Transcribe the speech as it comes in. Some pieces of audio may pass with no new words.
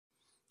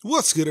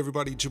What's good,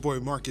 everybody? It's your boy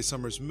Marcus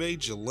Summers,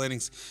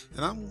 MajorTV,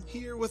 and I'm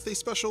here with a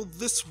special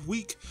this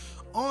week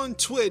on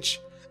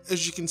Twitch.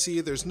 As you can see,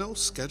 there's no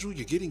schedule.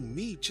 You're getting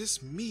me,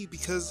 just me,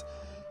 because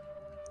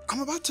I'm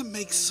about to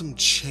make some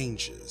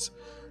changes.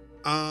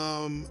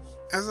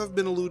 As I've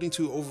been alluding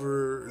to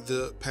over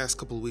the past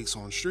couple of weeks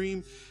on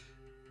stream,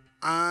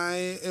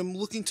 I am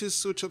looking to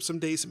switch up some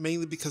days,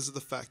 mainly because of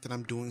the fact that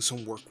I'm doing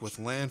some work with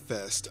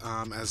LandFest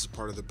as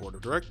part of the board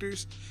of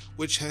directors,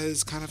 which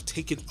has kind of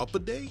taken up a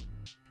day.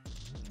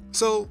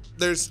 So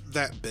there's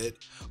that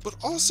bit, but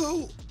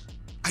also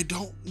I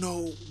don't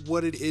know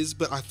what it is,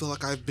 but I feel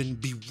like I've been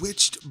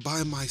bewitched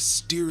by my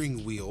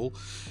steering wheel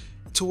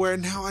to where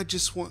now I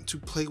just want to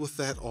play with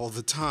that all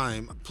the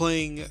time.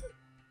 Playing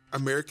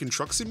American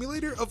Truck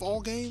Simulator of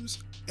all games,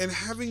 and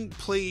having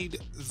played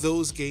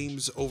those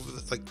games over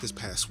like this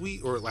past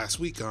week or last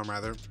week,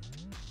 rather,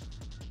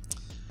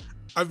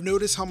 I've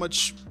noticed how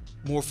much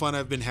more fun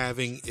I've been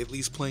having, at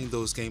least playing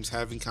those games,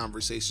 having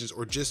conversations,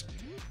 or just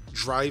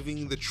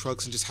driving the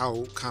trucks, and just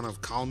how kind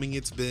of calming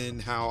it's been,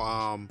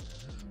 how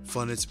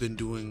fun it's been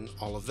doing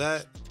all of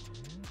that,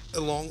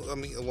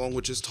 along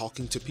with just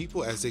talking to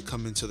people as they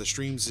come into the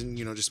streams, and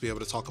just be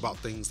able to talk about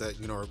things that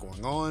are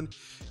going on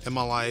in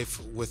my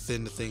life,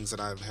 within the things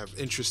that I have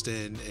interest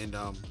in, and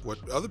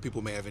what other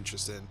people may have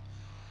interest in.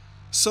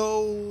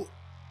 So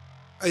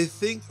I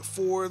think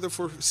for the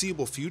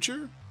foreseeable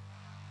future,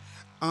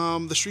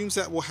 the streams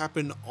that will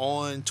happen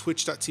on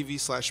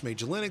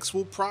twitch.tv/MajorLinux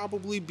will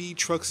probably be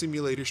truck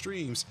simulator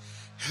streams,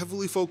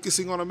 heavily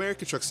focusing on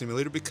American Truck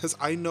Simulator, because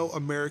I know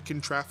American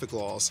traffic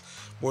laws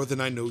more than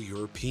I know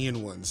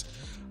European ones.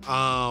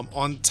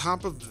 On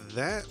top of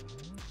that,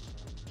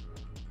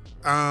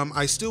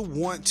 I still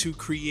want to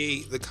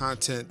create the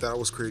content that I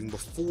was creating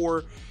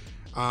before,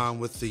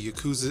 with the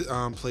Yakuza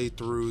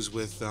playthroughs,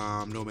 with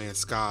No Man's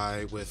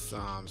Sky, with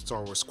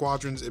Star Wars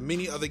Squadrons, and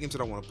many other games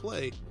that I want to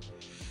play.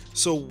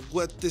 So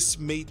what this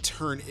may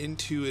turn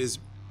into is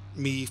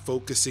me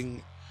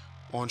focusing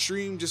on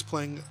stream, just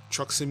playing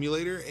Truck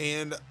Simulator,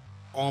 and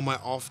on my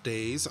off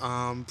days,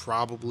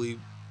 probably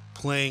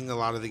playing a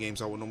lot of the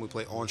games I would normally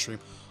play on stream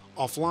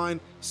offline,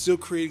 still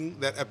creating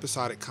that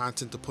episodic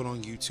content to put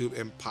on YouTube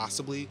and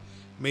possibly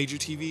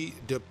MajorTV,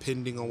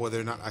 depending on whether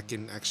or not I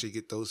can actually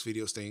get those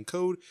videos stay in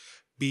code,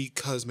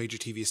 because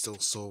MajorTV is still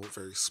so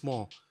very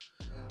small.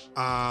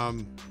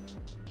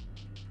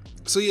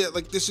 So yeah,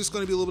 like, there's just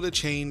going to be a little bit of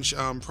change,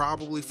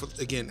 probably for,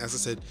 again, as I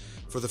said,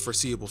 for the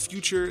foreseeable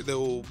future. There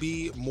will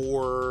be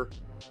more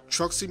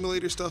truck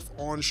simulator stuff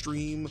on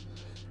stream,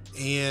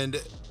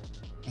 and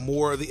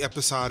more of the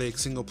episodic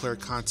single player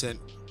content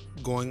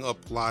going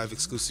up live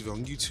exclusively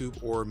on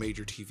YouTube or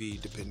MajorTV,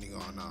 depending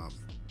on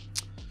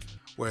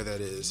where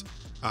that is.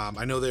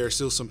 I know there are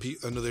still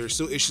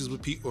issues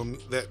with people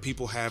that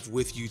people have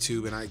with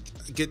YouTube, and I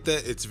get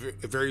that it's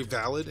very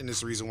valid, and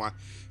it's the reason why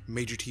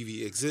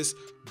MajorTV exists.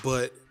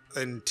 But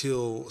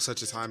until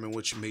such a time in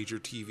which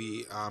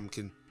MajorTV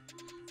can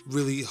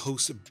really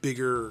host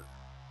bigger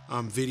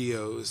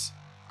videos,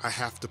 I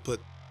have to put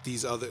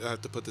this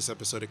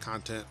episodic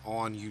content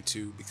on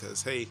YouTube,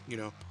 because hey,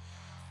 you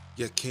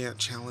can't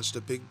challenge the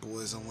big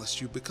boys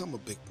unless you become a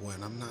big boy,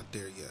 and I'm not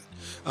there yet.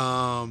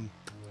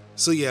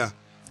 So yeah,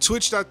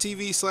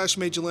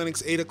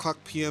 twitch.tv/MajorLinux, 8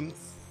 p.m.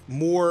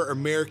 more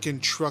American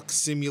Truck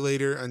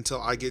Simulator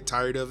until I get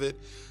tired of it.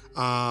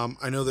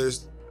 I know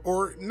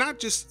or not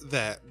just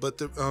that, but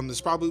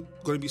there's probably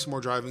going to be some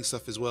more driving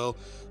stuff as well.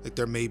 Like,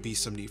 there may be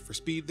some Need for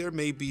Speed, there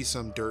may be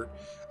some Dirt.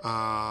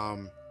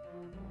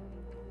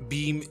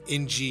 Beam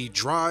NG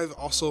Drive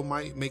also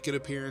might make an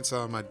appearance.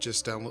 I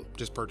just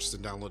purchased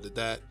and downloaded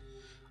that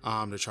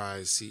to try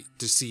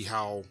to see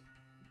how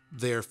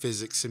their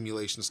physics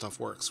simulation stuff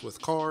works with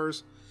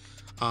cars.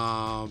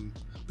 But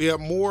yeah,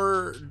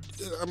 more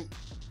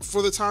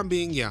for the time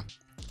being, yeah,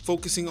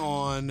 focusing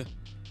on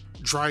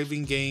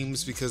driving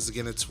games, because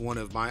again, it's one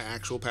of my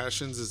actual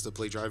passions, is to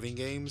play driving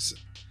games.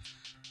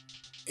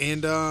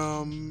 And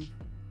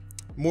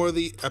more of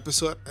the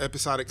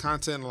episodic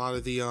content, a lot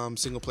of the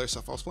single player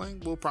stuff I was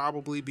playing will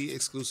probably be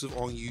exclusive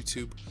on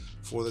YouTube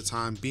for the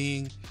time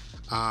being.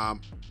 I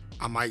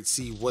might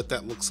see what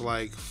that looks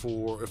like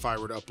for if I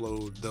were to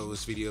upload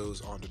those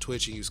videos onto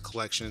Twitch and use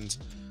collections.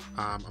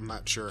 I'm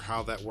not sure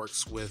how that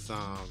works with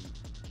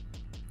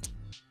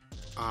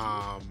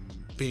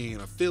being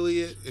an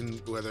affiliate, and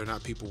whether or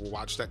not people will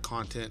watch that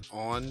content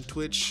on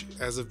Twitch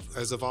as a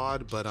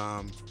VOD, but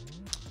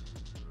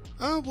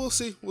we'll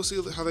see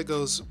how that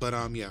goes. But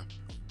yeah,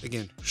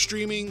 again,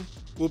 streaming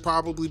will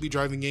probably be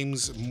driving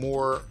games,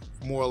 more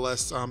or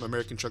less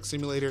American Truck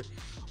Simulator.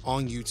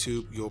 On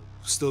YouTube, you'll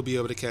still be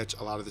able to catch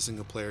a lot of the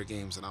single player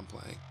games that I'm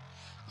playing.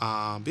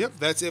 But yep,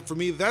 that's it for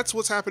me. That's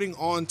what's happening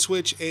on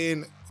Twitch,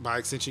 and by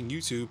extension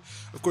YouTube.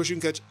 Of course, you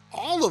can catch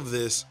all of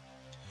this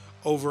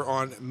over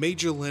on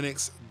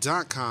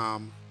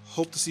MajorLinux.com.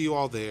 Hope to see you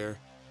all there.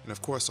 And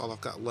of course, all I've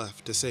got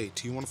left to say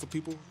to you wonderful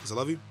people is I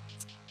love you.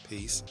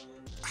 Peace.